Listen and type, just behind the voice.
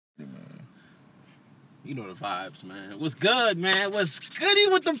You know the vibes, man. What's good, man? What's goody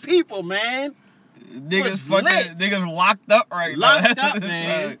with the people, man? Niggas locked up right now. Locked up,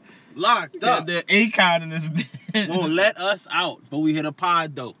 man. Locked up. The Akon in this bitch. Won't let us out, but we hit a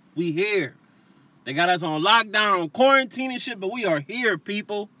pod though. We here. They got us on lockdown, on quarantine and shit, but we are here,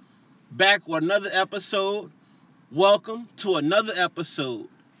 people. Back with another episode. Welcome to another episode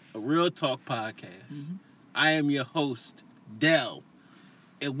of Real Talk Podcast. Mm-hmm. I am your host, Dell.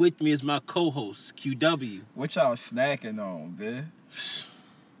 And with me is my co-host, QW. What y'all snacking on, bitch?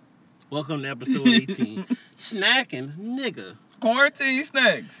 Welcome to episode 18. Snacking, nigga. Quarantine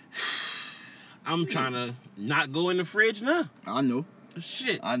snacks. I'm trying to not go in the fridge now. I know.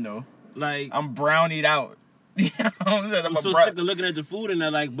 Shit. I know. Like, I'm brownied out. I'm so sick of looking at the food and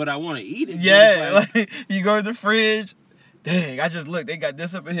they're like, but I want to eat it. Yeah, like you go to the fridge. Dang, I just looked. They got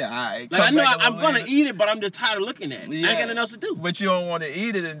this up in here. All right. Like, I know I'm going to eat it, but I'm just tired of looking at it. Yeah. I ain't got nothing else to do. But you don't want to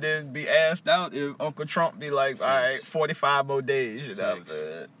eat it and then be asked out if Uncle Trump be like, all right, 45 more days. You know what I'm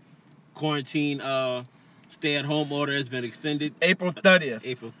saying? Quarantine stay-at-home order has been extended. April 30th.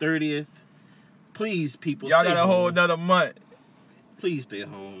 April 30th. Please, people, y'all stay got a home. whole another month. Please stay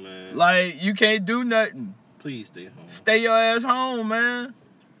home, man. Like, you can't do nothing. Please stay home. Stay your ass home, man.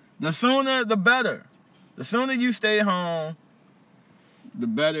 The sooner, the better. The sooner you stay home, the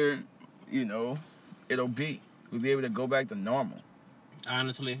better, it'll be. We'll be able to go back to normal.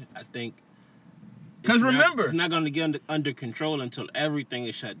 Honestly, I think... Because remember... It's not going to get under control until everything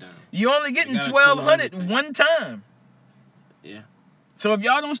is shut down. You only getting 1,200 one time. Yeah. So if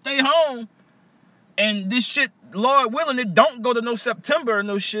y'all don't stay home, and this shit, Lord willing, it don't go to no September or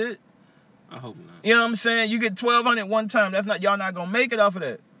no shit. I hope not. You know what I'm saying? You get 1,200 one time. That's not, y'all not going to make it off of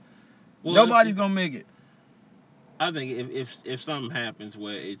that. Well, nobody's going to make it. I think if something happens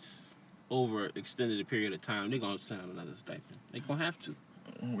where it's over extended a period of time, they're going to send out another stipend. They're going to have to.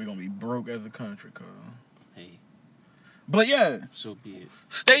 We're going to be broke as a country, cuz. Hey. But yeah. So be it.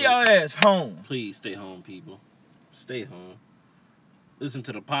 Stay y'all ass home. Please stay home, people. Stay home. Listen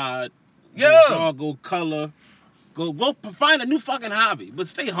to the pod. Yeah. Go draw, go color. Go find a new fucking hobby. But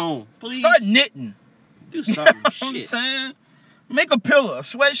stay home, please. Start knitting. Do something. Shit. I'm saying? Make a pillow, a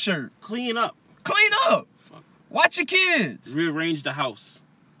sweatshirt. Clean up. Clean up. Fuck. Watch your kids. Rearrange the house.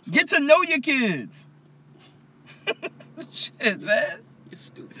 Fuck. Get to know your kids. Shit, man. You're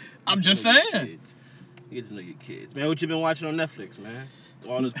stupid. I'm just saying. You get to know your kids. Man, what you been watching on Netflix, man?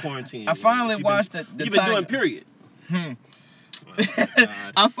 All this quarantine. I finally watched the You've been doing, period. Oh,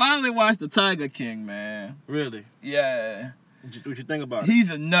 I finally watched The Tiger King, man. Really? Yeah. What you think about it?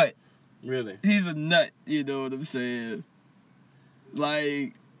 He's a nut. Really? He's a nut, you know what I'm saying?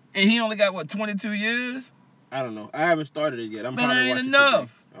 Like, and he only got, 22 years? I don't know. I haven't started it yet. Man, that ain't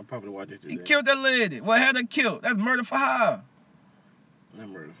enough. I'll probably watch it today. He killed that lady. What had her killed? That's murder for hire. Not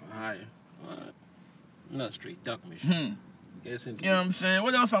murder for hire. What? Not straight duck mission. You know what I'm saying?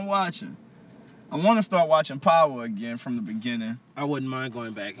 What else I'm watching? I want to start watching Power again from the beginning. I wouldn't mind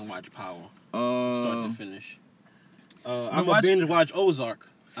going back and watch Power. Start to finish. I'm going to binge watch Ozark.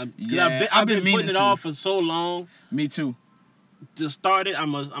 I've been putting it off for so long. Me too. To start it,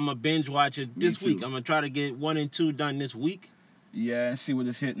 I'm a binge watch it this week. I'm going to try to get 1 and 2 done this week. Yeah, and see what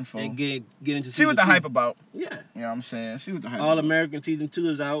it's hitting for. And get into see what the hype about. Yeah. You know what I'm saying? See what the hype All American Season 2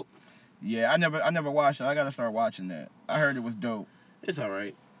 is out. Yeah, I never watched it. I got to start watching that. I heard it was dope. It's all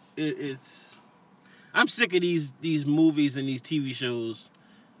right. It's... I'm sick of these movies and these TV shows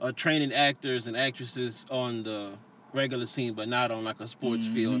training actors and actresses on the regular scene, but not on like a sports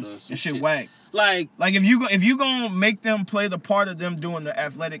field or some shit. Whack. Like if you gonna make them play the part of them doing the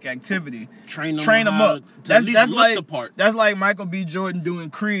athletic activity, train them up. That's like the part. That's like Michael B. Jordan doing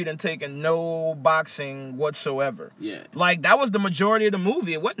Creed and taking no boxing whatsoever. Yeah. Like that was the majority of the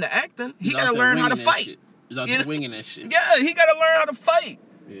movie. It wasn't the acting. He gotta learn how to fight. He's out there winging that shit. Yeah, he gotta learn how to fight.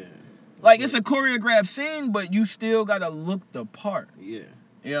 Yeah. Like, it's a choreographed scene, but you still gotta look the part. Yeah.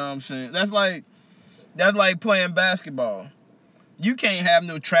 You know what I'm saying? That's like playing basketball. You can't have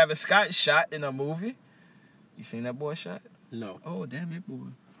no Travis Scott shot in a movie. You seen that boy shot? No. Oh, damn it, boy.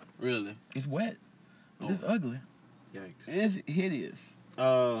 Really? It's wet. It's ugly. Yikes. It's hideous.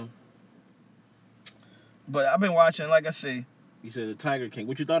 But I've been watching, like I say. You said The Tiger King.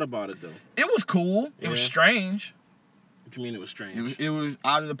 What you thought about it, though? It was cool. Yeah. It was strange. What you mean it was strange? It was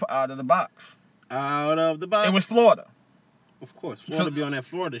out of the box. Out of the box? It was Florida. Of course. Florida be on that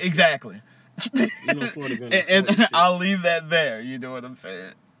Florida shit. Exactly. You know Florida be on that Florida and I'll leave that there. You know what I'm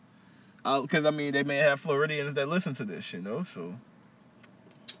saying? Because, they may have Floridians that listen to this, so.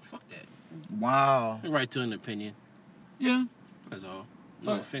 Fuck that. Wow. Right to an opinion. Yeah. That's all.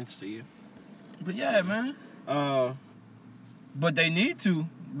 No offense to you. But yeah, man. But they need to.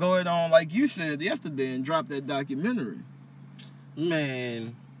 go ahead on, like you said yesterday, and drop that documentary.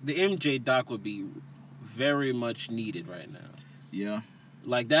 Man, the MJ doc would be very much needed right now. Yeah.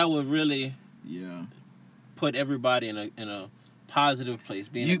 Like that would really Yeah. put everybody in a positive place.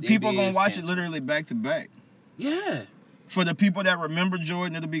 People gonna watch it literally back to back. Yeah. For the people that remember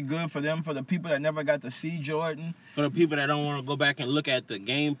Jordan, it'll be good for them. For the people that never got to see Jordan. For the people that don't want to go back and look at the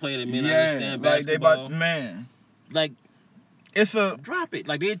gameplay that may not understand basketball. Man. Like, it's a... Drop it.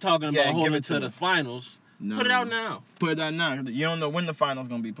 Like, they're talking about holding it to the finals. No. Put it out now. Put it out now. You don't know when the finals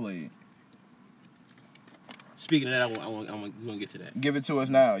gonna be played. Speaking of that, I'm gonna get to that. Give it to us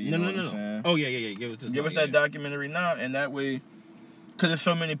now. No. Oh, yeah. Give it to us. Give us that documentary now, and that way... Because there's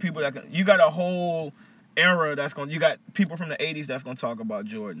so many people that can... You got a whole... era that's going, you got people from the 80s that's going to talk about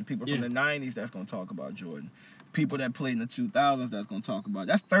Jordan, people from the 90s that's going to talk about Jordan, people that played in the 2000s that's going to talk about.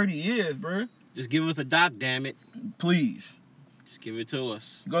 That's 30 years, bro. Just give us a doc, damn it. Please. Just give it to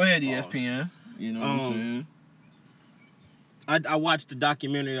us. Go ahead, ESPN. You know what I'm saying? I watched the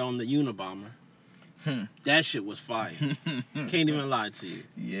documentary on the Unabomber. That shit was fire. Can't even lie to you.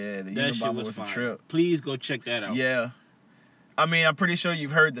 Yeah, the that Unabomber shit was a fire. trip. Please go check that out. Yeah. I mean, I'm pretty sure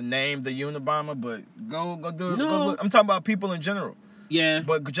you've heard the name, the Unabomber, but go do it. No. Go look. I'm talking about people in general. Yeah.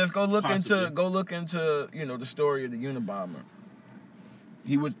 But just go look Possibly. into the story of the Unabomber.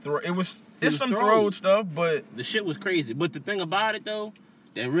 He would throw. It's some throwed. throwed stuff, but the shit was crazy. But the thing about it though,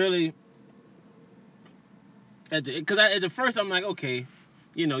 that really, at the first I'm like, okay,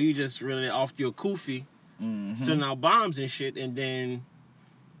 you just really off your kufi, sending out bombs and shit, and then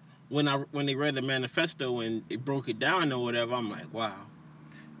when they read the manifesto and it broke it down or whatever, I'm like, wow.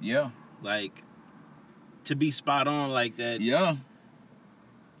 Yeah. Like, to be spot on like that. Yeah.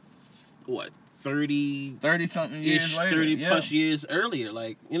 What, 30 something years later. 30 plus years earlier.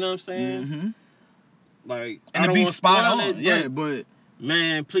 Like, you know what I'm saying? Like, and I don't to be want to spot spoil on. it, but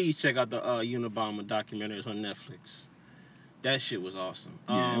man, please check out the Unabomber documentaries on Netflix. That shit was awesome.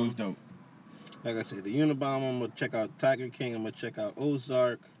 Yeah, it was dope. Like I said, the Unabomber, I'm gonna check out Tiger King, I'm gonna check out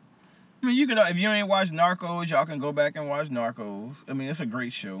Ozark. I mean, you could, if you ain't watched Narcos, y'all can go back and watch Narcos. I mean, it's a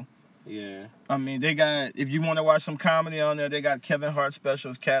great show. Yeah. I mean, they got, if you want to watch some comedy on there, they got Kevin Hart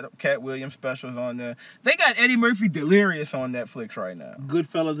specials, Cat Williams specials on there. They got Eddie Murphy Delirious on Netflix right now.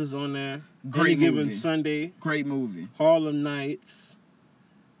 Goodfellas is on there. Great Any movie. Given Sunday. Great movie. Harlem Nights.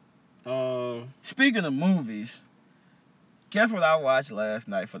 Speaking of movies, guess what I watched last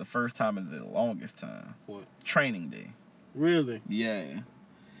night for the first time in the longest time? What? Training Day. Really? Yeah.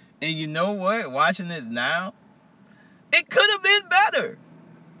 And you know what? Watching it now, it could have been better.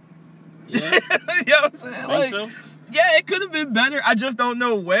 Yeah. You know what I'm saying? Think so? Yeah, it could have been better. I just don't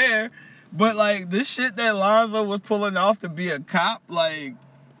know where. But like this shit that Lonzo was pulling off to be a cop, like,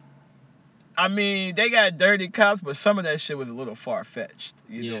 I mean, they got dirty cops, but some of that shit was a little far-fetched.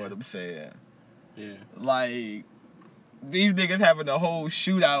 You know what I'm saying? Yeah. Like, these niggas having the whole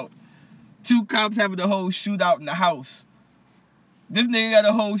shootout. 2 cops having the whole shootout in the house. This nigga got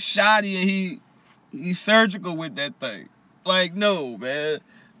a whole shotty and he's surgical with that thing. Like, no, man.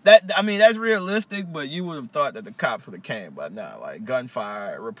 That's realistic, but you would have thought that the cops would have came by now. Like,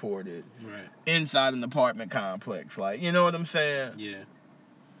 gunfire reported. Right. Inside an apartment complex. Like, you know what I'm saying? Yeah.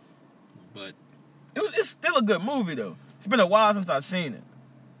 But it's still a good movie, though. It's been a while since I've seen it.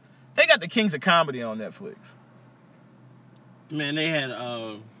 They got the Kings of Comedy on Netflix. Man, they had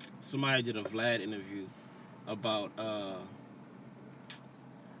somebody did a Vlad interview about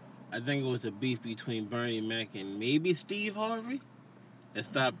I think it was a beef between Bernie Mac and maybe Steve Harvey that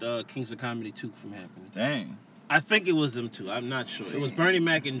stopped Kings of Comedy 2 from happening. Dang. I think it was them two. I'm not sure. It was Bernie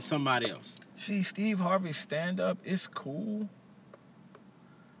Mac and somebody else. See, Steve Harvey's stand-up is cool.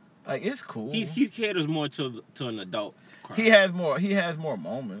 Like, it's cool. He caters more to an adult crowd. He has more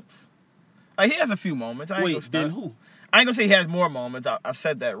moments. Like, he has a few moments. Wait, then who? I ain't gonna say he has more moments. I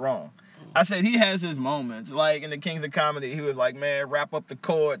said that wrong. I said he has his moments. Like in the Kings of Comedy, he was like, man, wrap up the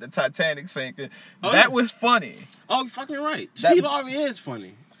cord, the Titanic sinking. That was funny. Oh, you're fucking right. Steve Harvey is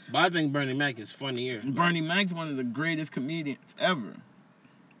funny. But I think Bernie Mac is funnier. Bernie Mac's one of the greatest comedians ever.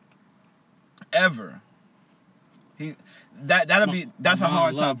 Ever. That's a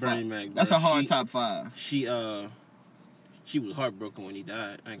hard top 5. Bernie Mac, bro. That's a hard top 5. She was heartbroken when he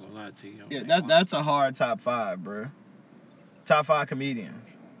died. I ain't gonna lie to you. Yeah, that's a hard top 5, bro. Top 5 comedians.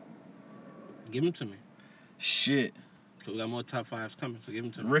 Give them to me. Shit. So we got more top 5s coming, so give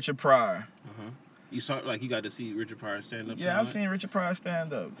them to me. Richard Pryor. You got to see Richard Pryor stand up. Yeah, I've seen Richard Pryor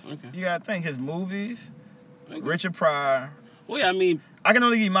stand ups. Okay. You gotta think his movies. Okay. Richard Pryor. Well, yeah, I mean, I can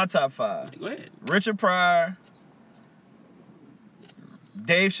only give you my top 5. Go ahead. Richard Pryor.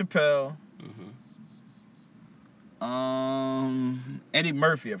 Dave Chappelle. Eddie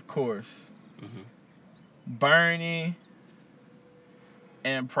Murphy, of course. Mm-hmm. Bernie.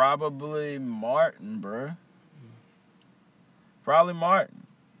 And probably Martin, bruh. Probably Martin.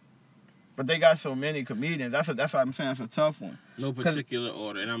 But they got so many comedians. That's what I'm saying. It's a tough one. No particular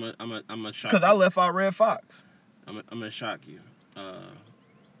order, and I'm a shock. Because I left out Red Fox. I'm gonna shock you.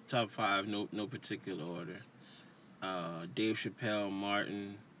 Top 5, no particular order. Dave Chappelle,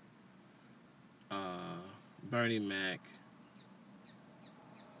 Martin, Bernie Mac,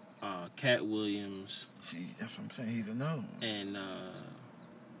 Cat Williams. See, that's what I'm saying. He's another one. And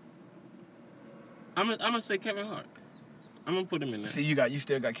I'm gonna say Kevin Hart. I'm gonna put him in there. See, you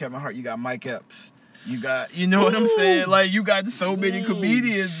still got Kevin Hart. You got Mike Epps. You know what I'm saying? Like, you got so many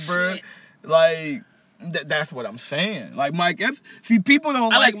comedians, bro. Like, that's what I'm saying. Like, Mike Epps. See, people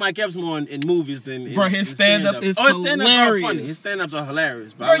don't. I like Mike Epps more in movies than in, bro. His stand-up is hilarious. His stand-ups are funny. His stand-ups are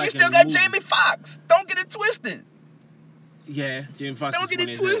hilarious. But bro, like you still got Jamie Foxx. Don't get it twisted. Yeah, Jamie Foxx. Don't get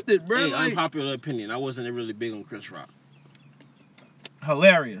it twisted, bro. Hey, like, unpopular opinion. I wasn't really big on Chris Rock.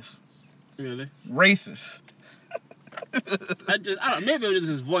 Hilarious. Really? Racist. I don't. Maybe it was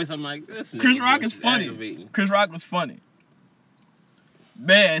his voice. I'm like, this. Chris Rock is funny. Aggravating. Chris Rock was funny.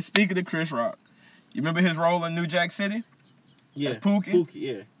 Man, speaking of Chris Rock, you remember his role in New Jack City? Yeah. As Pookie? Pookie,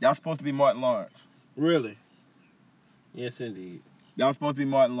 yeah. That was supposed to be Martin Lawrence. Really? Yes, indeed. That was supposed to be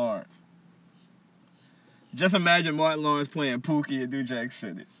Martin Lawrence. Just imagine Martin Lawrence playing Pookie in New Jack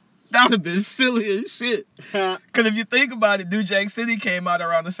City. That would have been silly as shit. Because if you think about it, New Jack City came out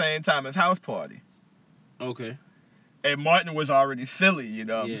around the same time as House Party. Okay. And Martin was already silly, you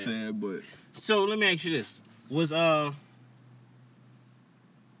know what I'm saying? But so let me ask you this: Was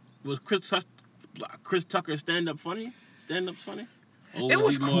Chris Tucker stand-up funny? Stand-up's funny? Or it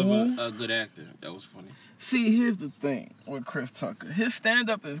was he cool. More of a good actor that was funny? See, here's the thing with Chris Tucker. His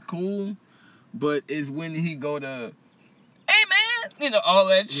stand-up is cool, but it's when he go to, hey man, you know, all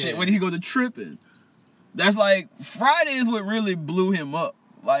that shit. When he go to tripping, that's like Friday is what really blew him up.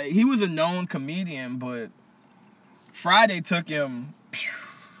 Like, he was a known comedian, but Friday took him.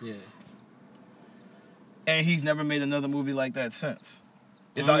 Yeah. And he's never made another movie like that since.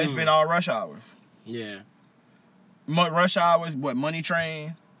 It's been all Rush Hours. Yeah. Rush Hours, what, Money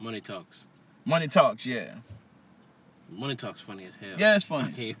Train? Money Talks. Money Talks, yeah. Money Talks funny as hell. Yeah, it's funny.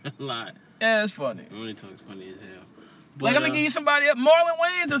 I can't even lie. Yeah, it's funny. Money Talks funny as hell. But, like, I'm gonna give you somebody else. Marlon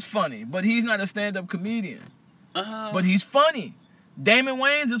Wayans is funny, but he's not a stand-up comedian. But he's funny. Damon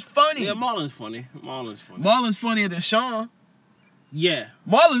Wayans is funny. Yeah, Marlon's funny. Marlon's funnier than Sean. Yeah.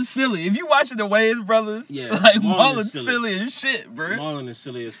 Marlon's silly. If you watching the Wayans brothers, yeah, like Marlon's silly as shit, bro. Marlon is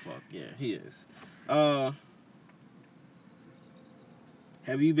silly as fuck. Yeah, he is.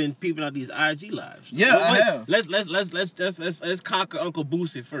 Have you been peeping out these IG lives? Yeah, I have. Let's conquer Uncle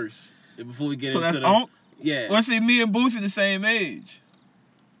Boosie first before we get into that's the. Unc? Yeah. Well, see, me and Boosie the same age.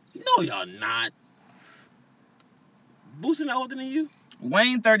 No, y'all not. Boosie not older than you?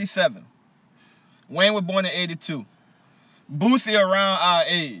 Wayne 37. Wayne was born in 82. Boosie around our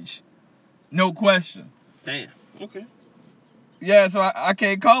age. No question. Damn. Okay. Yeah, so I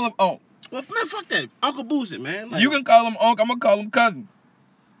can't call him Unc. Well, man, fuck that. Uncle Boosie, man. Like, you can call him Unc. I'm going to call him cousin.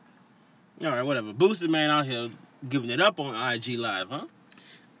 All right, whatever. Boosie, man, out here giving it up on IG Live, huh?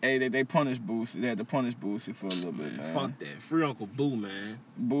 Hey, they punished Boosie. They had to punish Boosie for a little bit, man. Fuck that. Free Uncle Boo, man.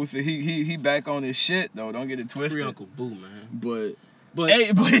 Boosie, he back on his shit, though. Don't get it twisted. Free Uncle Boo, man. But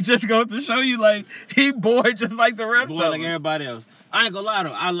it just goes to show you, like, he bored just like the rest of them. Like everybody else. I ain't gonna lie,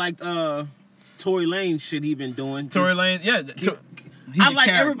 though. I liked Tory Lane shit he been doing. Tory Lane, yeah. I like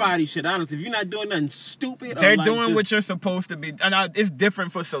everybody's shit, honestly. If you're not doing nothing stupid, they're like doing what you're supposed to be. And it's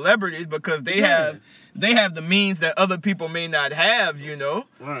different for celebrities because they have the means that other people may not have, you know?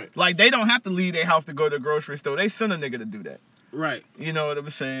 Right. Like, they don't have to leave their house to go to the grocery store. They send a nigga to do that. Right. You know what I'm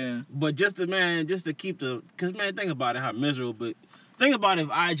saying? But just to keep because, man, think about it, how miserable, but think about if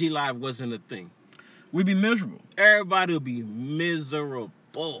IG Live wasn't a thing. We'd be miserable. Everybody would be miserable.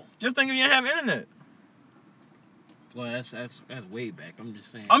 Just think if you didn't have internet. Well, that's way back. I'm just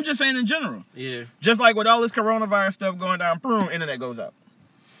saying. I'm just saying in general. Yeah. Just like with all this coronavirus stuff going down, boom, internet goes out.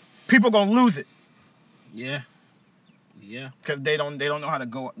 People gonna lose it. Yeah. Yeah. Because they don't know how to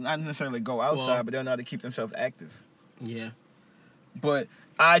go, not necessarily go outside, but they don't know how to keep themselves active. Yeah. But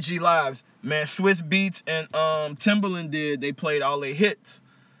IG Lives, man, Swiss Beats and Timbaland they played all their hits.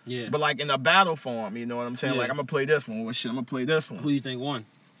 Yeah. But like in a battle form, you know what I'm saying? Yeah. Like, I'm gonna play this one. Well, shit, I'm gonna play this one. Who you think won?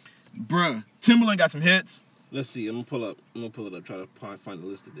 Bruh, Timbaland got some hits. Let's see. I'm gonna pull it up. Try to find the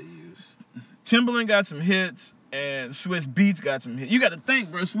list that they use. Timbaland got some hits, and Swiss Beats got some hits. You got to think,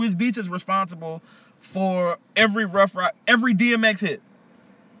 bro. Swiss Beats is responsible for every DMX hit.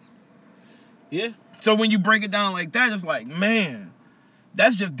 Yeah. So when you break it down like that, it's like, man,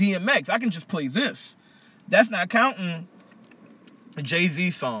 that's just DMX. I can just play this. That's not counting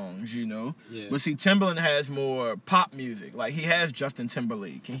Jay-Z songs, you know. Yeah. But see, Timbaland has more pop music. Like, he has Justin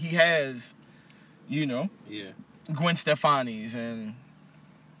Timberlake, and he has, you know, Yeah. Gwen Stefani's and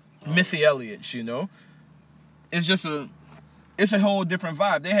Oh. Missy Elliott's, you know. It's a whole different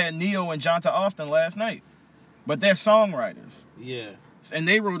vibe. They had Neo and Jonta Austin last night, but they're songwriters, Yeah. and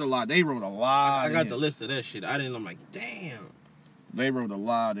they wrote a lot. They wrote a lot. I got of the hits. list of that shit. I'm like, damn. They wrote a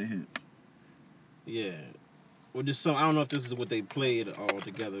lot of hits. Yeah. Well, just some. I don't know if this is what they played all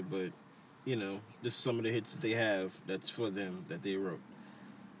together, but you know, just some of the hits that they have that's for them that they wrote.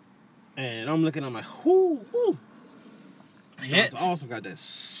 And I'm looking, I'm like, whoo. Hits. Jonta also got that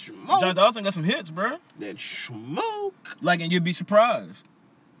smoke. Jonta Austin got some hits, bro. That smoke. Like, and you'd be surprised.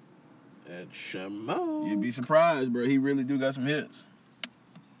 That smoke. You'd be surprised, bro. He really do got some hits.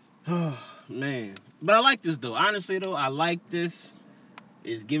 Oh, man. But I like this, though. Honestly, though, I like this.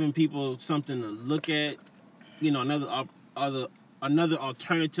 It's giving people something to look at. You know, another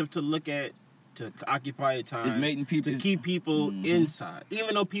alternative to look at, to occupy your time. It's making people to keep people inside.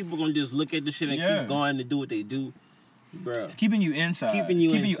 Even though people gonna just look at the shit and keep going and do what they do. Bruh. It's keeping you inside. Keeping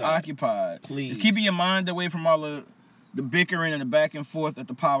you you inside. occupied. Please. It's keeping your mind away from all the bickering and the back and forth that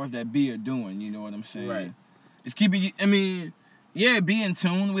the powers that be are doing. You know what I'm saying? Right. It's keeping you. I mean, yeah, be in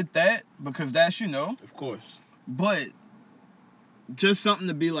tune with that, because that's, you know. Of course. But just something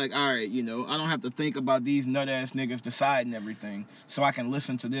to be like, all right, you know, I don't have to think about these nut ass niggas deciding everything, so I can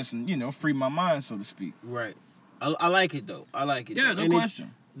listen to this and, you know, free my mind, so to speak. Right. I like it, though. I like it. Yeah, though. no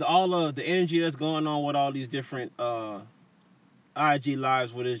question. All of the energy that's going on with all these different IG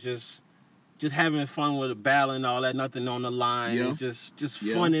lives, where it's just having fun with a battle and all that, nothing on the line, and just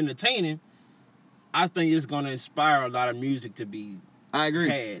fun, entertaining. I think it's gonna inspire a lot of music to be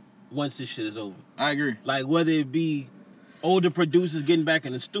had once this shit is over. I agree. Like, whether it be older producers getting back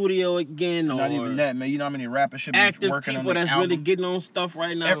in the studio again, or not even that, man. You know how many rappers should be active working on people their that's album? really getting on stuff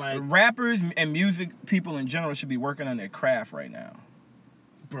right now. Like, rappers and music people in general should be working on their craft right now.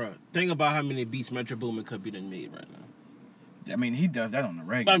 Bruh, think about how many beats Metro Boomin could be done made right now. I mean, he does that on the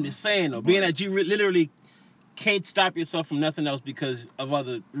regular. But I'm just saying, though, being that you literally can't stop yourself from nothing else because of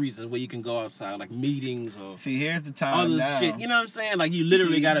other reasons where you can go outside, like meetings or here's the time other now. shit. You know what I'm saying? Like, you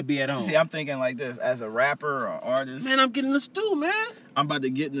literally gotta be at home. I'm thinking like this, as a rapper or artist. Man, I'm getting the stew, man. I'm about to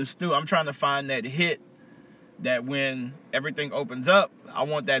get in the stew. I'm trying to find that hit that when everything opens up, I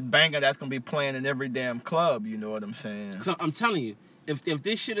want that banger that's gonna be playing in every damn club. You know what I'm saying? So I'm telling you, if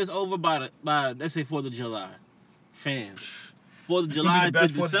this shit is over by let's say 4th of July, fam, 4th of July to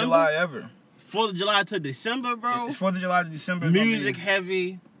December. 4th of July ever. 4th of July to December, bro. It's 4th of July to December. Music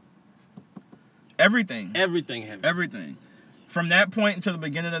heavy. Everything heavy. Everything. From that point until the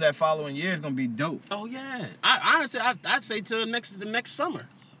beginning of that following year is gonna be dope. Oh yeah. I honestly, I'd say till the next summer.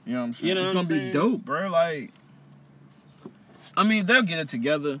 You know what I'm saying? You know it's what gonna I'm be dope, bro. Like, I mean, they'll get it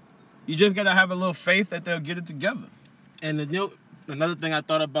together. You just gotta have a little faith that they'll get it together. And another thing I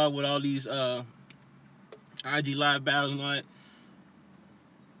thought about with all these IG live battles and all that,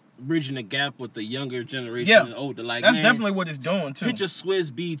 bridging the gap with the younger generation and older. Like, that's man, definitely what it's doing too. Picture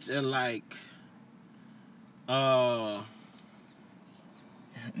Swizz Beatz and like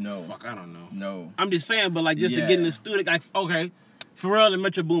no. Fuck, I don't know. No. I'm just saying, but like, just to get in the studio, like, okay, Pharrell and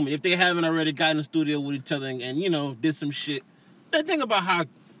Metro Boomin, if they haven't already gotten in the studio with each other and you know, did some shit, then think about how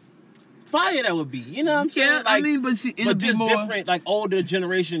fire that would be. You know what I'm saying? Yeah, like, I mean, but see, but just more different, like older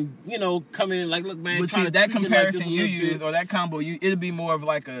generation, you know, coming in like, look, man. But see, that comparison like you use or that combo, it'll be more of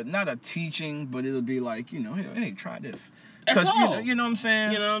like not a teaching, but it'll be like, you know, hey, try this. Because you know what I'm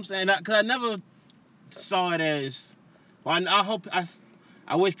saying? You know what I'm saying? Because I never saw it as. Well,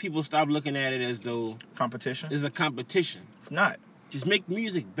 I wish people stop looking at it as though competition. It's a competition. It's not. Just make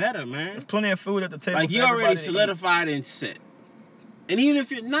music better, man. There's plenty of food at the table. Like, you already solidified and set. And even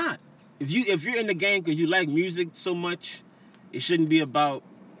if you're not, if you're in the game because you like music so much, it shouldn't be about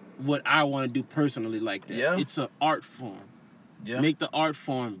what I want to do personally like that. Yeah. It's an art form. Yeah. Make the art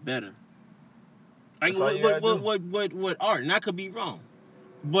form better. Like, what art? And I could be wrong,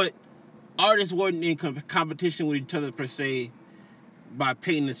 but artists weren't in competition with each other per se by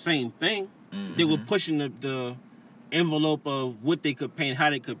painting the same thing. Mm-hmm. They were pushing the envelope of what they could paint, how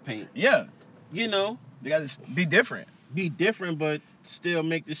they could paint. Yeah. You know, they gotta be different. Be different, but still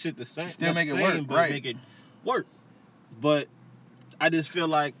make the shit the same. Still make it work, but right? Make it work. But I just feel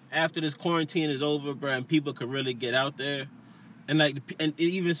like after this quarantine is over, bro, and people could really get out there, and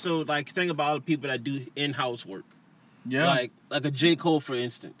even so, like, think about all the people that do in-house work. Yeah. Like a J. Cole, for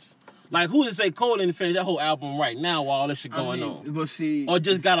instance. Like, who would say Cole didn't finish that whole album right now while all this shit going on? But see, Or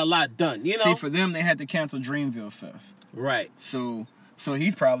just got a lot done, you know? See, for them, they had to cancel Dreamville Fest. Right. So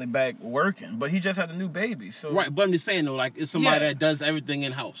he's probably back working, but he just had a new baby. So Right, but I'm just saying though, like, it's somebody that does everything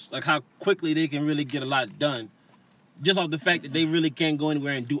in house. Like, how quickly they can really get a lot done, just off the fact that they really can't go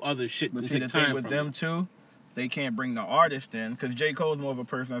anywhere and do other shit. But and see, take the time thing with from them it. too, they can't bring the artist in, because J. Cole's more of a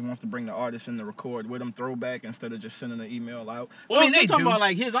person that wants to bring the artist in to record with them throwback instead of just sending an email out. Well, I mean, they they talking do. about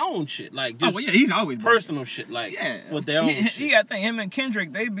like his own shit, like just He's always personal shit, like with their own shit. You gotta think, him and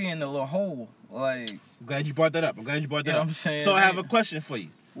Kendrick, they be in the little hole. Like, I'm glad you brought that up. You know what I'm saying? So I have a question for you.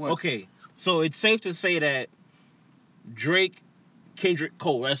 What? Okay, so it's safe to say that Drake, Kendrick,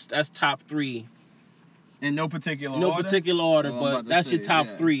 Cole, that's top three. In no particular order? No particular order, Oh, I'm but about to that's say, your top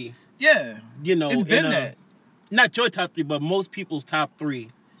yeah. three. Yeah. You know, It's been that. Not your top three, but most people's top three,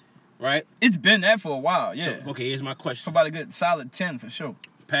 right? It's been that for a while, yeah. So, okay, here's my For question. about a good solid 10 for sure.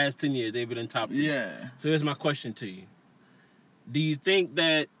 Past 10 years, they've been in top three. Yeah. So here's my question to you. Do you think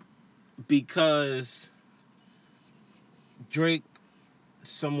that because Drake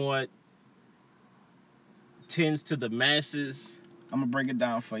somewhat tends to the masses... I'm gonna break it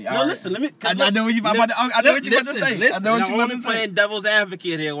down for you. No, listen, let me... I know what you about to say. I know what you about to say. Listen, I'm only playing devil's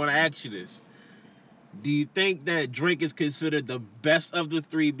advocate here when I ask you this. Do you think that Drake is considered the best of the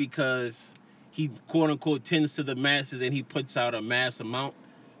three because he, quote-unquote, tends to the masses and he puts out a mass amount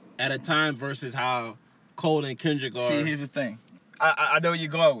at a time versus how Cole and Kendrick are... See, here's the thing. I know where you're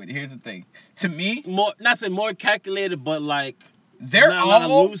going with it. Here's the thing. To me... Not say more calculated, but like... They're not all... a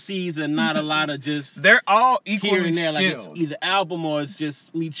lot of loosies and not a lot of just... They're all equally here and there, skilled. like it's either album or it's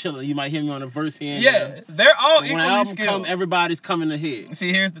just me chilling. You might hear me on a verse here and yeah, there. they're all But equally when an album skilled. come, everybody's coming ahead.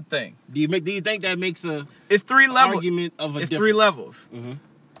 See, here's the thing. Do you think that makes a... It's three levels. Argument of a It's difference? 3 levels. Mm-hmm.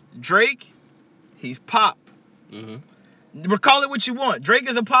 Drake, he's pop. Mm-hmm. Call it what you want. Drake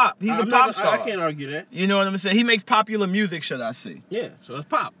is a pop. He's a pop star. I can't argue that. You know what I'm saying? He makes popular music, should I say. Yeah, so it's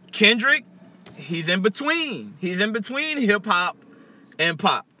pop. Kendrick, he's in between. He's in between hip-hop and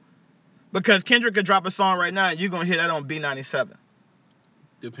pop. Because Kendrick could drop a song right now and you're going to hear that on B97.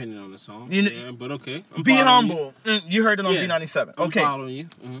 Depending on the song. You know, yeah, but okay. Be Humble. You heard it on Yeah, B97. I'm Okay. following you.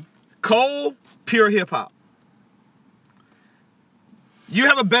 Mm-hmm. Cole, pure hip-hop. You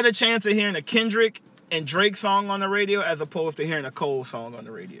have a better chance of hearing a Kendrick and Drake song on the radio as opposed to hearing a Cole song on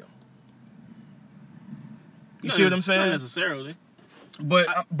the radio. You see what I'm saying? Not necessarily. But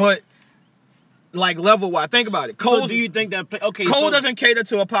like level-wise, think about it. Cole, So do you think that... Okay, Cole doesn't cater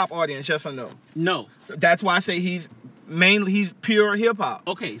to a pop audience, yes or no? No. That's why I say he's pure hip-hop.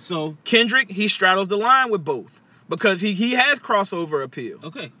 Okay, so... Kendrick, he straddles the line with both because he has crossover appeal.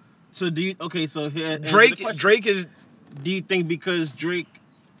 Okay. So do you... Okay, so here... Drake is... Do you think because Drake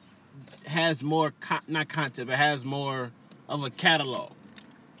has more... not content, but has more of a catalog,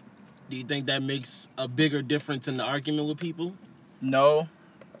 do you think that makes a bigger difference in the argument with people? No.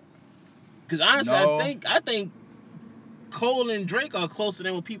 Because honestly, No. I think Cole and Drake are closer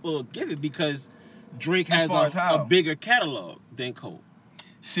than what people give it because Drake has a bigger catalog than Cole.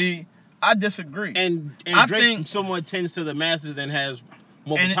 See, I disagree. And I Drake think somewhat tends to the masses and has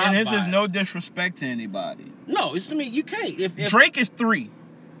more and pop this vibe. is no disrespect to anybody. No, it's to me, you can't. If Drake is 3.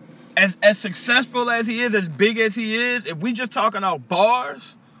 As successful as he is, as big as he is, if we just talking about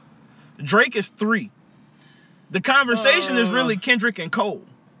bars, Drake is 3. The conversation is really Kendrick and Cole.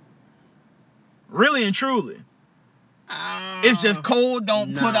 Really and truly. It's just Cole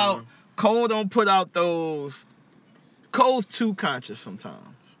don't put out those... Cole's too conscious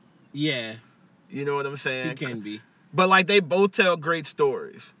sometimes. Yeah. You know what I'm saying? He can be. But like they both tell great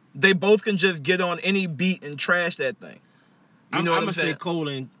stories. They both can just get on any beat and trash that thing. You know what I'm saying? Say Cole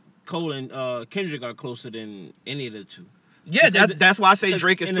and Kendrick are closer than any of the two. Yeah, that's why I say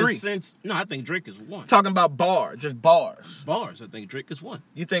Drake is 3. In a sense, no, I think Drake is 1. Talking about just bars. Bars, I think Drake is 1.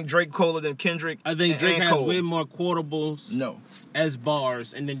 You think Drake cooler than Kendrick? I think Drake has Cole. way more quotables. No. As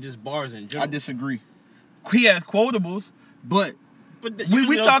bars, and then just bars in general. I disagree. He has quotables, but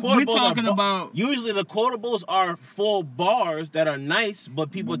we talking about... Usually the quotables are full bars that are nice, but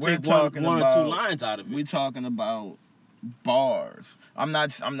people take one or two lines out of it. We're talking about bars. I'm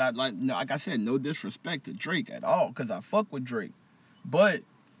not like I said, no disrespect to Drake at all, because I fuck with Drake. But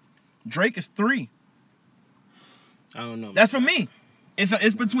Drake is 3. I don't know. That's for me.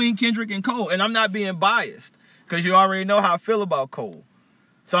 It's between Kendrick and Cole, and I'm not being biased, because you already know how I feel about Cole.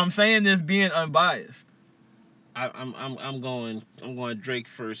 So I'm saying this being unbiased. I'm going Drake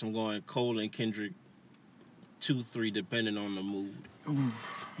first. I'm going Cole and Kendrick 2, 3, depending on the mood.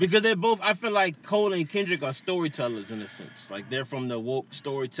 Because they're both, I feel like Cole and Kendrick are storytellers in a sense. Like they're from the woke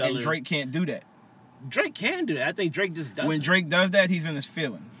storyteller. And Drake can't do that. Drake can do that. I think Drake just does. When Drake does that, he's in his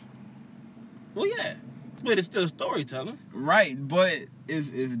feelings. Well, yeah, but it's still storytelling. Right, but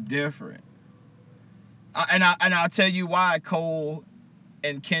it's different. And I'll tell you why Cole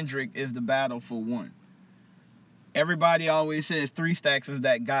and Kendrick is the battle for one. Everybody always says 3 Stacks is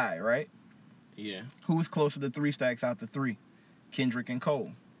that guy, right? Yeah. Who's closer to 3 Stacks out the 3? Kendrick and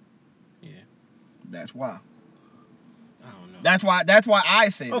Cole. Yeah. That's why. I don't know. That's why I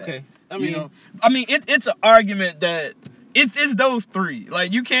say that. Okay. I mean, it's an argument that it's those 3.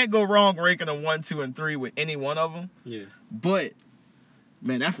 Like, you can't go wrong ranking them 1, 2, and 3 with any one of them. Yeah. But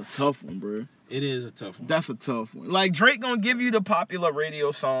man, that's a tough one, bro. It is a tough one. That's a tough one. Like, Drake gonna give you the popular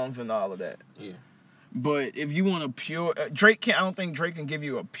radio songs and all of that. Yeah. But if you want a pure Drake, I don't think Drake can give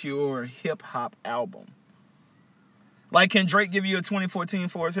you a pure hip hop album. Like, can Drake give you a 2014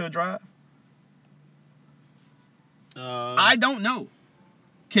 Forest Hill Drive? I don't know.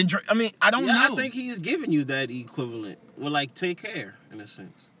 Can Drake? I don't know. I think he's giving you that equivalent. Well, like, Take Care in a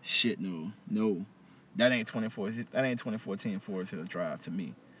sense. Shit, no. That ain't 2014 Forest Hill Drive to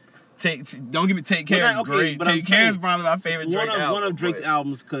me. Don't give me Take Care. Well, great. But Take Care is probably my favorite Drake album. One of Drake's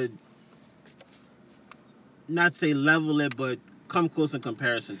albums could not say level it, but come close in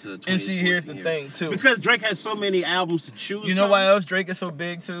comparison to 2014. And see, here's the thing too. Because Drake has so many albums to choose. You know why else Drake is so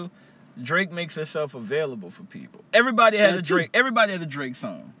big too? Drake makes himself available for people. Everybody has a Drake. Everybody has a Drake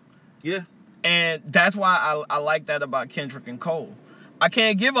song. Yeah. And that's why I like that about Kendrick and Cole. I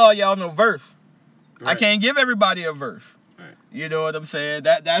can't give all y'all no verse. Right. I can't give everybody a verse. Right. You know what I'm saying?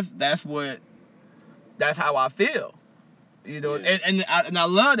 That's how I feel. You know, yeah. and I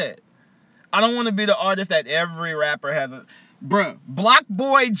love that. I don't want to be the artist that every rapper has a... Bruh, Block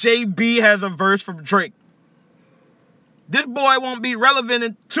Boy JB has a verse from Drake. This boy won't be relevant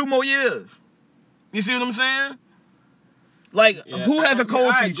in 2 more years. You see what I'm saying? Like, who has a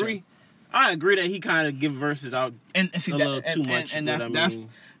Cole feature? I agree that he kind of give verses out a little too much. And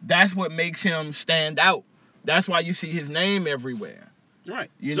that's what makes him stand out. That's why you see his name everywhere. Right.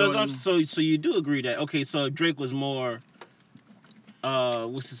 So you do agree that, okay, so Drake was more...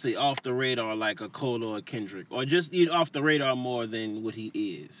 off the radar, like a Cole or a Kendrick, or just off the radar more than what he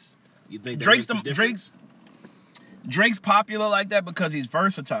is. You think that Drake's popular like that because he's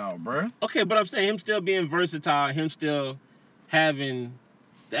versatile, bro. Okay, but I'm saying him still being versatile, him still having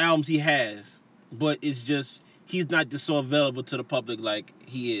the albums he has, but it's just he's not just so available to the public like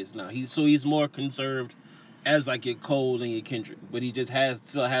he is now. He's more conserved as like your Cole and your Kendrick, but he just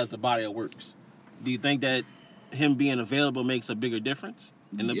still has the body of works. Do you think that him being available makes a bigger difference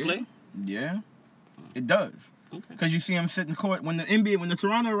in the play? Yeah, it does. Okay. Because you see him sitting court when the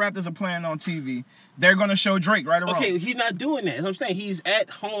Toronto Raptors are playing on TV, they're gonna show Drake right around. Okay, he's not doing that. As I'm saying, he's at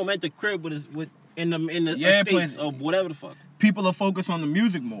home at the crib in the estates or whatever the fuck. People are focused on the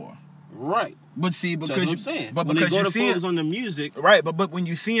music more. Right. But see, because that's what I'm saying. But when they go to focus on the music, right? But when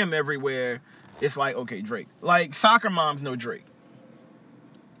you see him everywhere, it's like, okay, Drake. Like, soccer moms know Drake.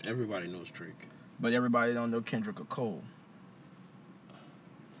 Everybody knows Drake. But everybody don't know Kendrick or Cole.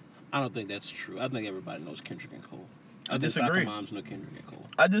 I don't think that's true. I think everybody knows Kendrick and Cole. I disagree. Soccer moms know Kendrick and Cole.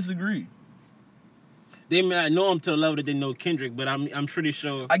 I disagree. They may not know him to the level that they know Kendrick, but I'm pretty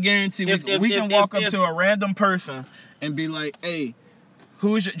sure. I guarantee we can walk up to a random person and be like, hey,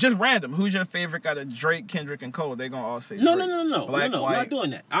 who's your favorite out of Drake, Kendrick, and Cole? They're gonna all say no, Drake. No. Black, no, white. I'm not doing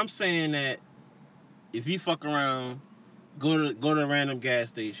that. I'm saying that if you fuck around, go to a random gas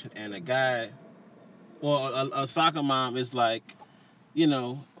station and a guy, or a soccer mom is like,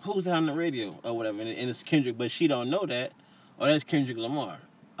 who's on the radio or whatever, and it's Kendrick, but she don't know that, or that's Kendrick Lamar.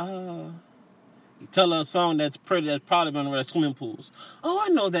 You tell her a song that's probably been around swimming pools. Oh, I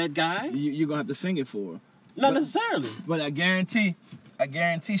know that guy. You're gonna have to sing it for her. Not necessarily. But I guarantee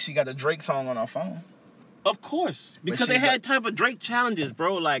she got a Drake song on her phone. Of course, because they had type of Drake challenges,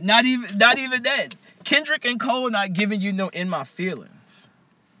 bro. Like not even that. Kendrick and Cole not giving you no In My Feelings.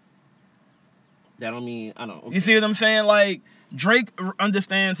 That don't mean I don't. Okay. You see what I'm saying? Like, Drake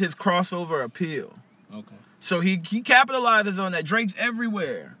understands his crossover appeal. Okay. So he capitalizes on that. Drake's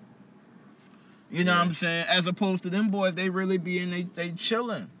everywhere. You know what I'm saying? As opposed to them boys, they really be in they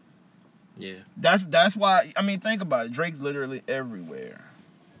chilling. Yeah. That's why, think about it. Drake's literally everywhere.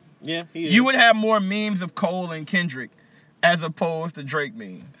 Yeah, he is. You would have more memes of Cole and Kendrick as opposed to Drake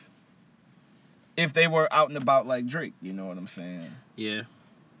memes if they were out and about like Drake. You know what I'm saying? Yeah.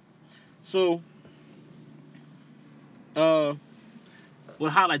 So,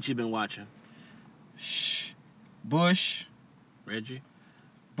 what highlights you been watching? Bush. Reggie.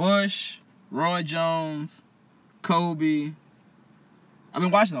 Bush. Roy Jones. Kobe. I've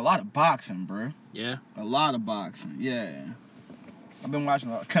been watching a lot of boxing, bro. Yeah? A lot of boxing, yeah. I've been watching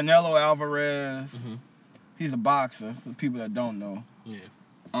Canelo Alvarez. Mm-hmm. He's a boxer, for people that don't know. Yeah.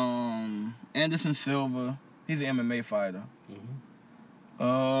 Anderson Silva. He's an MMA fighter.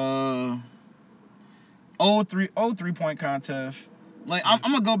 Mm-hmm. Old 3-point contest. Like, I'm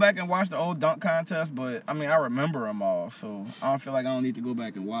gonna go back and watch the old dunk contest, but I mean, I remember them all, so I don't feel like I don't need to go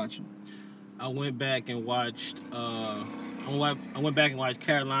back and watch them. I went back and watched. I went back and watched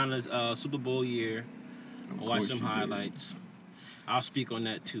Carolina's Super Bowl year. I watched some highlights. I'll speak on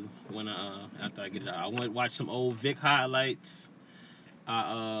that too when after I get it out. I went and watched some old Vic highlights.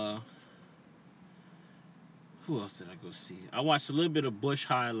 Who else did I go see? I watched a little bit of Bush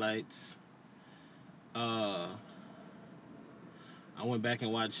highlights. I went back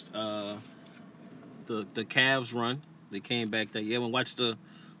and watched the Cavs run. They came back that year and watched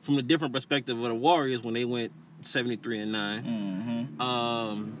from the different perspective of the Warriors when they went 73-9.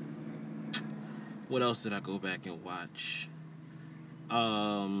 Mm-hmm. What else did I go back and watch?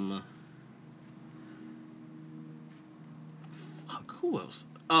 Fuck, who else?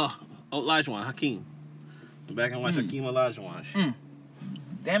 Olajuwon Hakeem. Went back and watched Hakeem Olajuwon shit.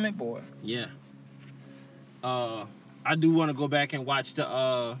 Damn it, boy. Yeah. I do want to go back and watch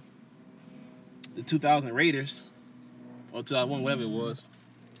the 2000 Raiders or 2001, whatever it was,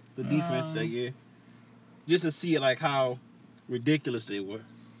 the defense that year, just to see like how ridiculous they were.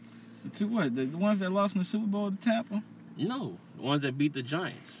 To what? The ones that lost in the Super Bowl to Tampa? No, the ones that beat the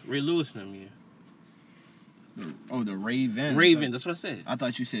Giants, Ray Lewis and them year. The Ravens. Ravens, that's what I said. I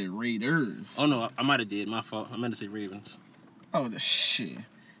thought you said Raiders. Oh no, I might have did. My fault. I meant to say Ravens. Oh, the shit.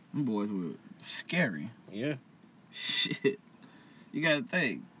 Them boys were scary. Yeah. Shit. You gotta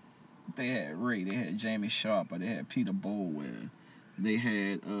think. They had Ray, they had Jamie Sharp, they had Peter Bolwell, they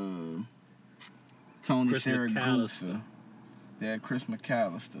had Tony Saragusa, they had Chris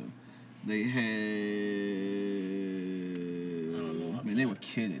McAllister, they had man, they were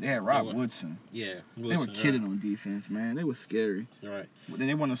kidded. They had Rob Woodson. Yeah, Woodson, they were kidded on defense, man. They were scary. Right. But then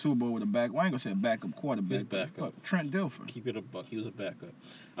they won the Super Bowl with a back. Well, I ain't gonna say a backup quarterback. Backup. Trent Dilfer. Keep it a buck. He was a backup.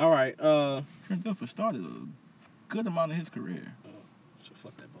 All right. Trent Dilfer started a good amount of his career. So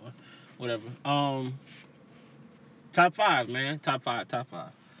fuck that boy. Whatever. Top 5, man. Top 5.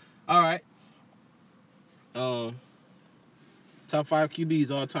 All right. Top 5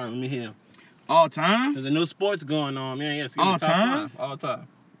 QBs all time. Let me hear. All time? There's no sports going on, man. Yes. All time? 5. All time.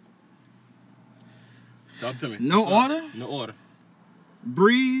 Talk to me. No order? No order.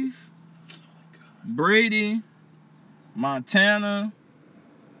 Breeze, Brady, Montana.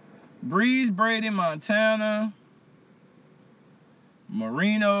 Breeze, Brady, Montana,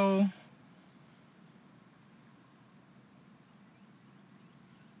 Marino,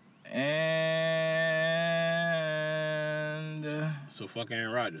 and so fuck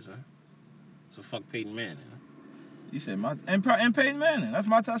Aaron Rodgers, huh? So fuck Peyton Manning, huh? You said and Peyton Manning. That's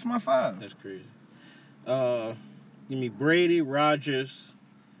my 5. That's crazy. Give me Brady, Rodgers,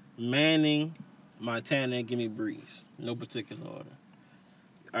 Manning, Montana. Give me Breeze. No particular order.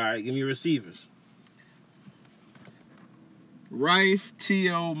 All right, give me receivers. Rice,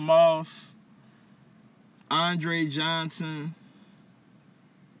 T.O. Moss, Andre Johnson,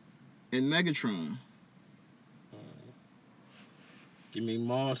 and Megatron. Give me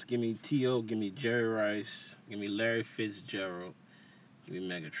Moss, give me T.O., give me Jerry Rice, give me Larry Fitzgerald, give me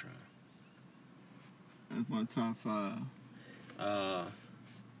Megatron. That's my top 5.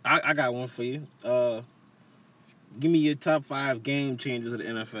 I got one for you. Give me your top 5 game changers of the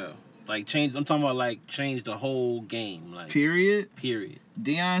NFL. Like change. I'm talking about like change the whole game. Like Period.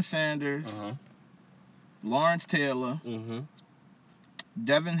 Deion Sanders. Lawrence Taylor.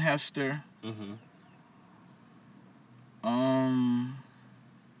 Devin Hester. Don't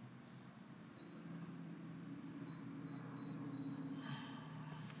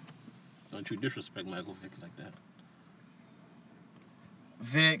you disrespect Michael Vick like that.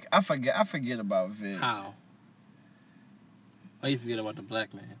 Vic, I forget about Vic. How? Why you forget about the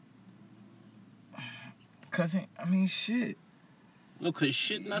black man? Cause shit. No, cause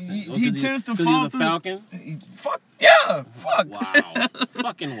shit, nothing. He tends to fall through. He's a Falcon. Fuck yeah, fuck. Wow,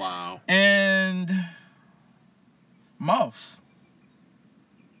 fucking wow. And Moss.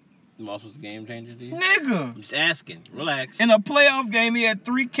 Moss was a game changer, dude. Nigga. I'm just asking. Relax. In a playoff game, he had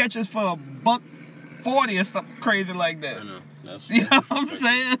 3 catches for $140 or something crazy like that. I know. You know what I'm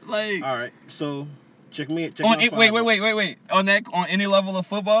saying? Like. All right, so check me. Wait. On any level of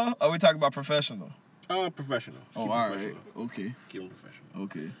football, or are we talking about professional? Professional. Oh, all right. Okay. Keep him professional.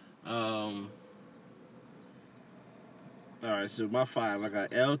 Okay. All right, so my 5, I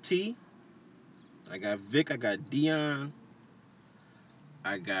got LT, I got Vic, I got Deion,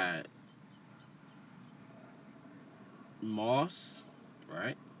 I got Moss,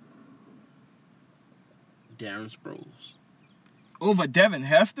 right? Darren Sproles. Over Devin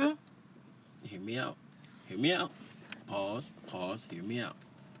Hester? Hear me out. Hear me out. Pause. Hear me out.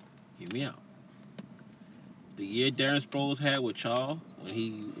 Hear me out. The year Darren Sproles had with y'all, when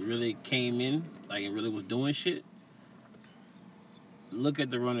he really came in, like, and really was doing shit, look at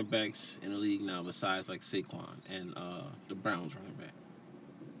the running backs in the league now besides, like, Saquon and the Browns running back.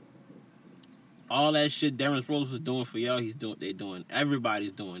 All that shit Darren Sproles was doing for y'all,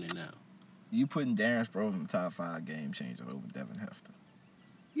 everybody's doing it now. You putting Darren Sproles in the top 5 game changers over Devin Hester?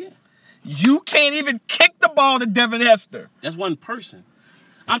 Yeah. You can't even kick the ball to Devin Hester. That's one person.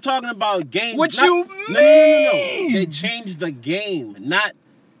 I'm talking about game. What not, you no. mean? They changed the game, not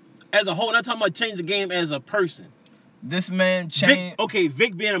as a whole. Not talking about change the game as a person. This man changed.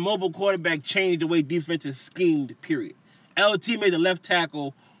 Vic being a mobile quarterback changed the way defense is schemed, period. LT made the left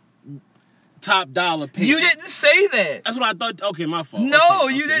tackle top dollar pay. You didn't say that. That's what I thought. Okay, my fault. No,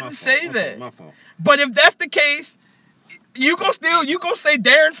 okay, you didn't say that. My fault. But if that's the case, you gonna say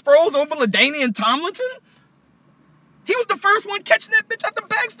Darren Sproles over LaDainian Tomlinson? He was the first one catching that bitch out the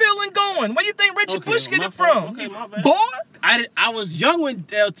backfield and going. Where you think Reggie Bush get it from? Okay, my bad. Boy, I was young when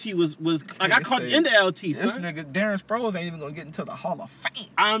LT was like, I caught into LT, this son. nigga Darren Sproles ain't even gonna get into the Hall of Fame.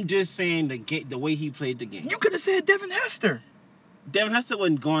 I'm just saying the way he played the game. You could have said Devin Hester. Devin Hester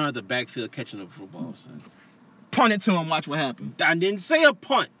wasn't going out the backfield catching the football, son. Punt it to him, watch what happens. I didn't say a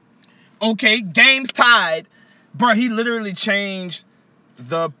punt. Okay, game's tied. Bro, he literally changed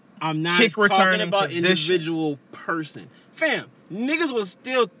the I'm not kick talking returning about position. Individual person. Fam, niggas was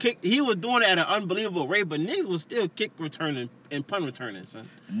still kick. He was doing it at an unbelievable rate, but niggas was still kick returning and punt returning, son.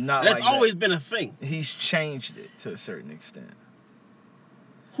 That's like always that. been a thing. He's changed it to a certain extent.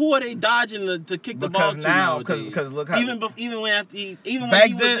 Who are they dodging to kick the ball to now? Because look how even when he was in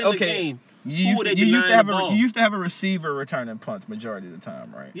the game, you used to have a receiver returning punts majority of the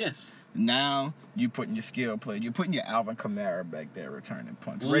time, right? Yes. Now you putting your skill play. You putting your Alvin Kamara back there returning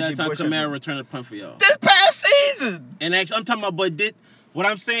punts. When last time Kamara returned a punt for y'all? This past season. And actually, I'm talking about, what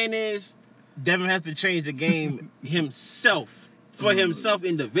I'm saying is, Devin has to change the game himself for himself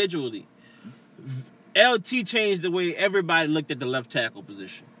individually. LT changed the way everybody looked at the left tackle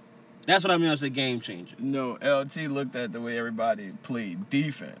position. That's what I mean when I say game changer. No, LT looked at the way everybody played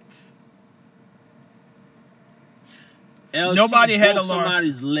defense. LT Nobody had broke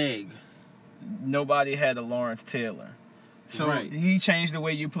somebody's leg. Nobody had a Lawrence Taylor. So right. He changed the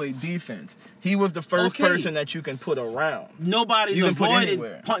way you play defense. He was the first person that you can put around. Nobody's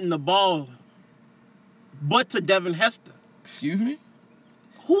avoided punting the ball but to Devin Hester. Excuse me?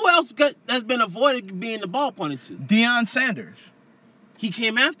 Who else has been avoided being the ball punted to? Deion Sanders. He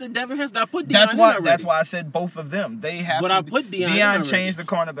came after Devin Hester. I put Deion in already. That's why I said both of them. They have. But I put Deion. Deion changed the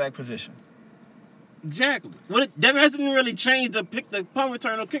cornerback position. Exactly. Devin Hester didn't really change the punt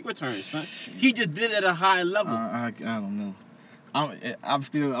return or kick return, son. He just did it at a high level. I don't know.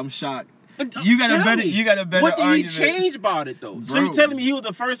 I'm shocked. You got a better what did argument. He change about it though? Bro. So you telling me he was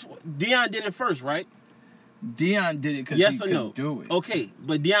the first? Deion did it first, right? Deion did it because he could do it. Okay,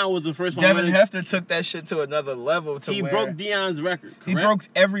 but Deion was the first one. Devin Hester took that shit to another level. He broke Deion's record, correct? He broke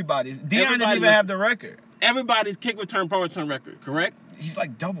everybody's. Deion didn't even have the record. Everybody's kick return, punt return record, correct? He's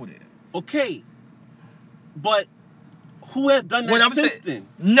like doubled it. Okay, but who has done that since then?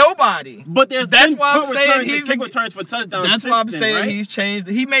 Nobody. But that's why I'm saying he's kick returns for touchdowns. That's why I'm saying right? He's changed.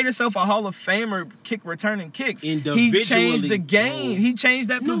 He made himself a Hall of Famer kick returning kicks. Individually, he changed the game. He changed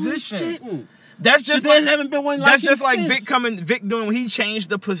that position. He didn't. That's just there haven't been one like that's just like Vic doing when he changed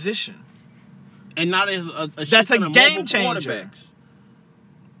the position. And not a that's a game changer.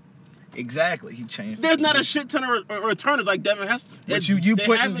 Exactly, he changed. There's not a shit ton of returners like Devin Hester. But you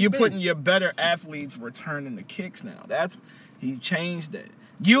putting your better athletes returning the kicks now. He changed that.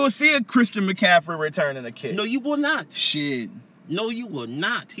 You will see a Christian McCaffrey returning a kick. No, you will not. Shit. No, you will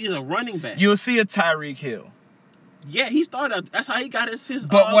not. He's a running back. You'll see a Tyreek Hill. Yeah, he started. That's how he got his.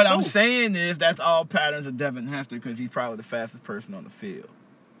 But what I'm saying is that's all patterns of Devin Hester because he's probably the fastest person on the field.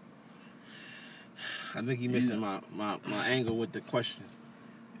 I think you're missing my angle with the question.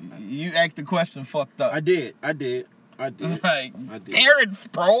 You asked the question fucked up. I did. Like, Darren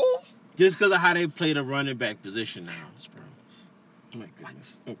Sproles? Just because of how they play the running back position now, Sproles. My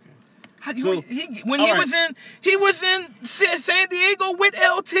goodness. Okay. He was in San Diego with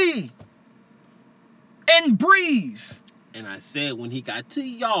LT and Breeze. And I said when he got to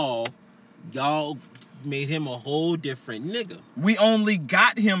y'all made him a whole different nigga. We only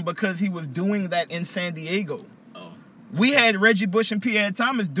got him because he was doing that in San Diego. Oh. We had Reggie Bush and Pierre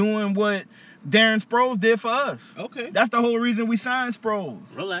Thomas doing what Darren Sproles did for us. Okay. That's the whole reason we signed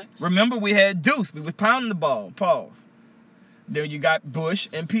Sproles. Relax. Remember, we had Deuce. We was pounding the ball. Pause. Then you got Bush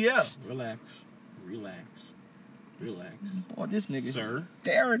and PL. Relax. Relax. Boy, this nigga. Sir.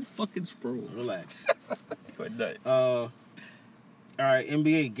 Darren fucking Sproles. Relax. Good night. All right,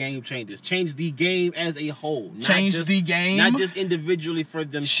 NBA game changes. Change the game as a whole. Change the game. Not just individually for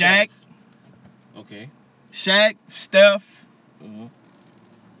themselves. Shaq. Okay. Shaq, Steph. Mm-hmm.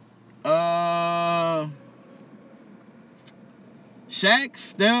 Shaq,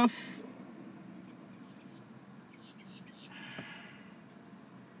 Steph.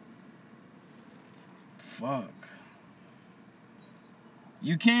 Fuck.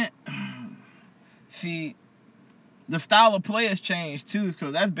 You can't see the style of play has changed too,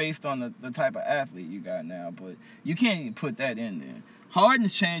 so that's based on the type of athlete you got now. But you can't even put that in there.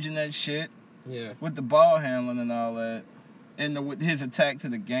 Harden's changing that shit. Yeah. With the ball handling and all that, and with his attack to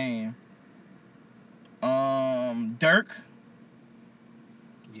the game. Dirk.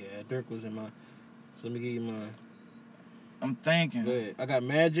 Yeah, Dirk was in my. So let me give you mine. I'm thinking. Go ahead. I got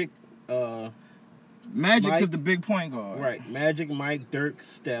Magic. Magic Mike, is the big point guard. Right. Magic, Mike, Dirk,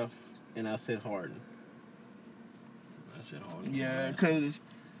 Steph, and I said Harden. Yeah, because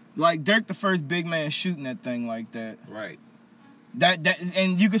like Dirk, the first big man shooting that thing like that. Right. That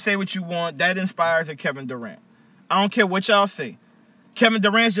and you can say what you want. That inspires a Kevin Durant. I don't care what y'all say. Kevin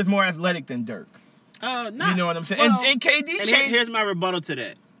Durant's just more athletic than Dirk. Not, you know what I'm saying? Well, and KD changed. Here's my rebuttal to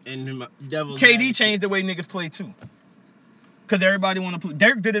that. And KD changed the way niggas play too. Because everybody want to play.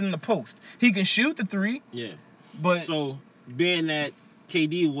 Dirk did it in the post. He can shoot the three. Yeah. But so being that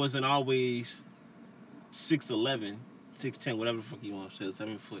KD wasn't always 6'11", 6'10", whatever the fuck you want to say,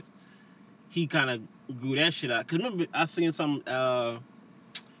 7 foot, he kind of grew that shit out. Cause remember I seen some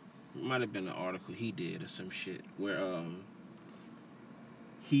might have been an article he did or some shit where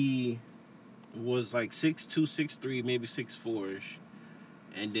he was like 6'2", 6'3", maybe 6'4"-ish,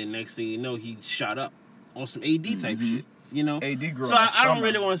 and then next thing you know he shot up on some AD type shit. You know, AD grew so I don't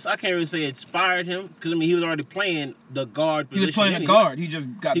really want to. I can't really say it inspired him because I mean he was already playing the guard position. He was playing the guard. He just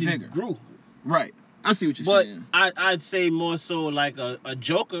got bigger. Just grew. Right. I see what you're saying. But I'd say more so like a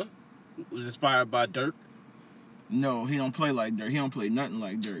Joker was inspired by Dirk. No, he don't play like Dirk. He don't play nothing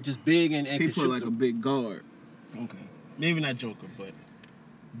like Dirk. Just big and he play like a big guard. Okay, maybe not Joker, but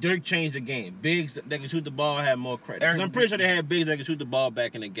Dirk changed the game. Bigs that can shoot the ball had more credit. I'm pretty sure they had bigs that can shoot the ball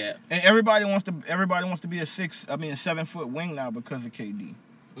back in the gap. And everybody wants to be a 7 foot wing now because of KD.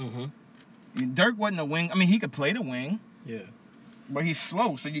 Mm-hmm. Dirk wasn't a wing. I mean, he could play the wing. Yeah. But he's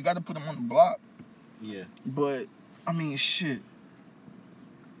slow, so you got to put him on the block. Yeah. But I mean, shit.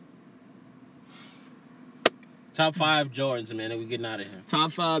 Top 5 Jordans, man, and we getting out of here.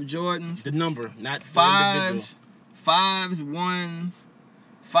 Top 5 Jordans. The number, not fives, 1s,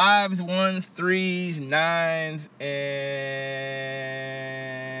 3s, 9s,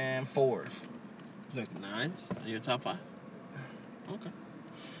 and 4s. Like 9s in your top 5? Okay.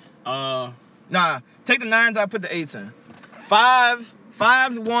 Nah, take the 9s out, put the 8s in. 5s,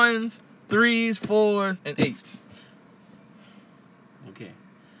 1s, 3s, 4s, and 8s. Okay.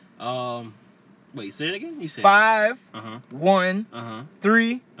 Wait, say it again? You said 5, 1,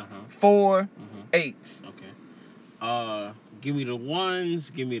 3, 4, 8. Okay. Give me the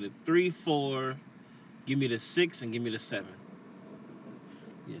 1s, give me the 3, 4, give me the 6, and give me the 7.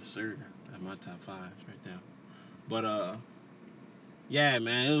 Yes, sir. That's my top 5s right there. But yeah,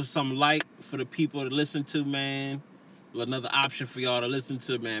 man, it was something light for the people to listen to, man. Another option for y'all to listen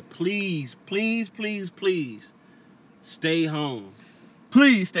to, man. Please, please, please, please, stay home.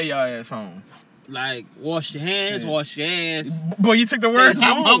 Please stay your ass home. Like, wash your hands, wash your ass. Boy, you took the words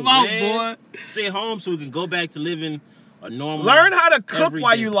out of my mouth, boy. Stay home so we can go back to living a normal. Learn how to cook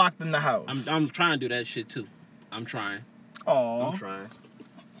while you locked in the house. I'm trying to do that shit too. I'm trying. Aww. I'm trying.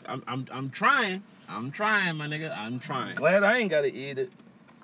 I'm trying. I'm trying, my nigga. I'm trying. Glad I ain't gotta eat it.